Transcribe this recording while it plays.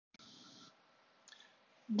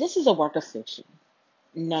This is a work of fiction.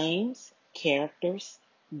 Names, characters,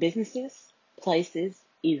 businesses, places,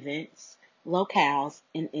 events, locales,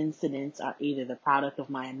 and incidents are either the product of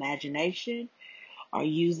my imagination or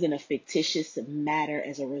used in a fictitious matter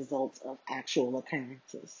as a result of actual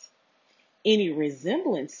occurrences. Any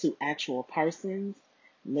resemblance to actual persons,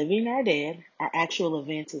 living or dead, or actual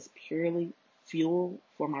events is purely fuel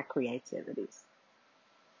for my creativities.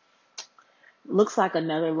 Looks like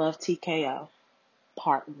another Love TKO,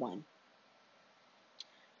 Part 1.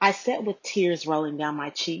 I sat with tears rolling down my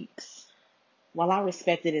cheeks. While I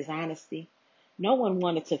respected his honesty, no one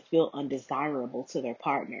wanted to feel undesirable to their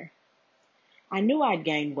partner. I knew I'd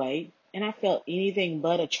gained weight, and I felt anything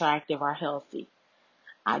but attractive or healthy.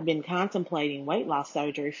 I'd been contemplating weight loss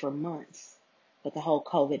surgery for months, but the whole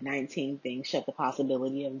COVID-19 thing shut the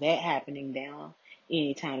possibility of that happening down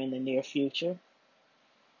anytime in the near future.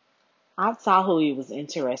 I saw who he was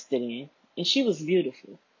interested in, and she was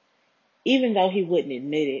beautiful. Even though he wouldn't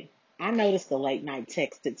admit it, I noticed the late night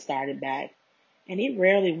texts that started back, and he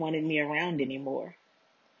rarely wanted me around anymore.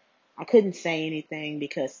 I couldn't say anything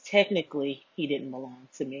because technically he didn't belong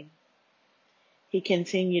to me. He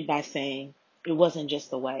continued by saying it wasn't just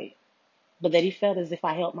the weight, but that he felt as if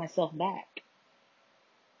I held myself back.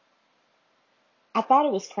 I thought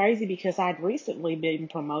it was crazy because I'd recently been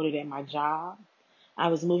promoted at my job. I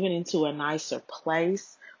was moving into a nicer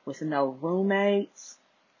place with no roommates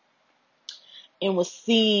and was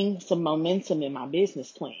seeing some momentum in my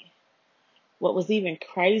business plan. What was even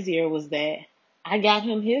crazier was that I got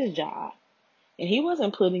him his job, and he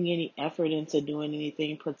wasn't putting any effort into doing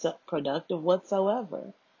anything productive whatsoever.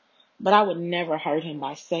 But I would never hurt him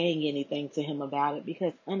by saying anything to him about it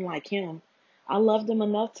because, unlike him, I loved him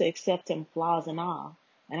enough to accept him flaws and all,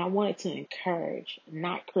 and I wanted to encourage,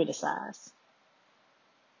 not criticize.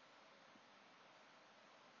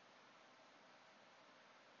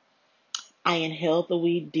 I inhaled the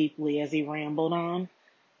weed deeply as he rambled on.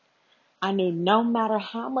 I knew no matter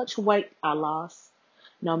how much weight I lost,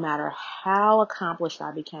 no matter how accomplished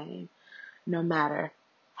I became, no matter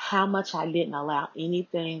how much I didn't allow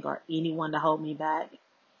anything or anyone to hold me back,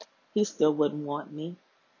 he still wouldn't want me.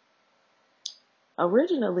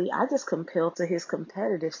 Originally, I just compelled to his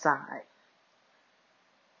competitive side.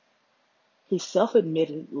 He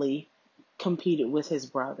self-admittedly competed with his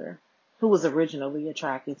brother, who was originally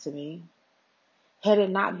attracted to me. Had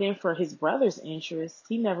it not been for his brother's interest,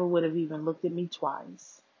 he never would have even looked at me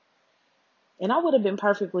twice. And I would have been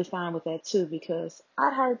perfectly fine with that too because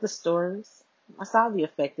I'd heard the stories. I saw the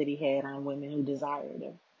effect that he had on women who desired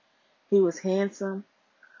him. He was handsome,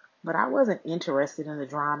 but I wasn't interested in the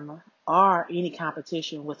drama or any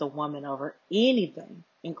competition with a woman over anything,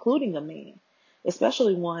 including a man,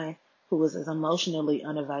 especially one who was as emotionally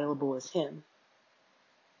unavailable as him.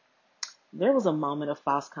 There was a moment of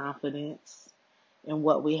false confidence in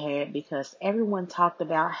what we had because everyone talked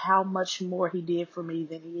about how much more he did for me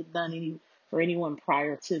than he had done for anyone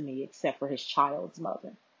prior to me except for his child's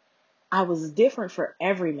mother. I was different for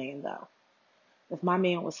every man though. If my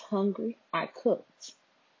man was hungry, I cooked.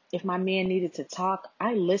 If my man needed to talk,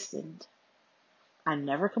 I listened. I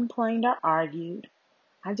never complained or argued.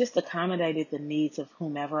 I just accommodated the needs of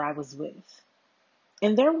whomever I was with.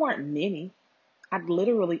 And there weren't many. I'd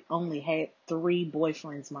literally only had 3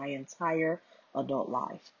 boyfriends my entire adult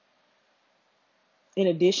life. In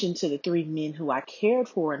addition to the 3 men who I cared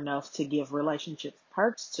for enough to give relationships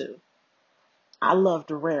perks to. I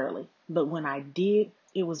loved rarely, but when I did,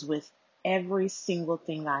 it was with every single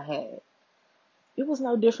thing I had. It was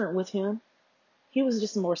no different with him. He was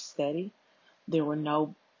just more steady. There were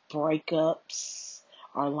no breakups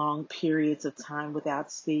or long periods of time without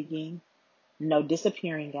speaking, no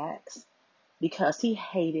disappearing acts, because he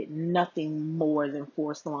hated nothing more than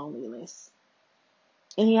forced loneliness.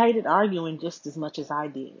 And he hated arguing just as much as I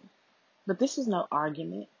did. But this was no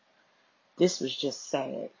argument. This was just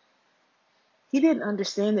sad. He didn't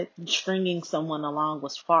understand that stringing someone along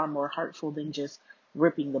was far more hurtful than just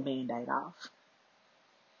ripping the band-aid off.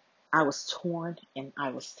 I was torn and I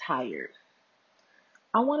was tired.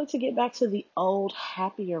 I wanted to get back to the old,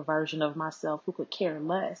 happier version of myself who could care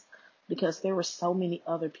less because there were so many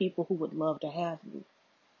other people who would love to have me.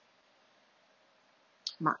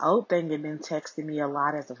 My old thing had been texting me a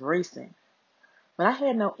lot as of recent, but I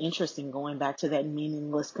had no interest in going back to that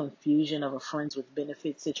meaningless confusion of a friends with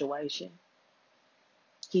benefits situation.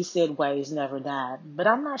 He said waves never died, but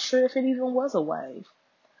I'm not sure if it even was a wave.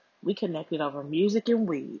 We connected over music and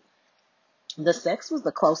weed. The sex was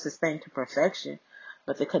the closest thing to perfection,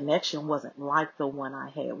 but the connection wasn't like the one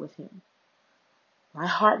I had with him. My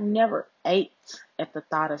heart never ached at the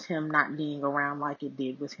thought of him not being around like it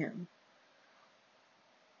did with him.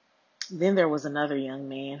 Then there was another young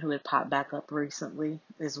man who had popped back up recently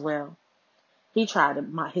as well. He tried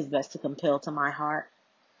his best to compel to my heart,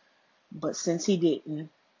 but since he didn't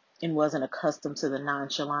and wasn't accustomed to the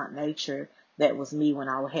nonchalant nature that was me when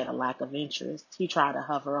I had a lack of interest, he tried to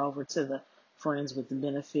hover over to the friends with the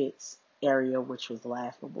benefits area, which was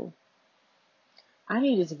laughable. I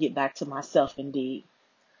needed to get back to myself indeed,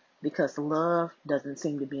 because love doesn't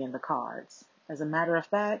seem to be in the cards. As a matter of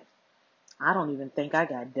fact, I don't even think I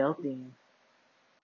got dealt in.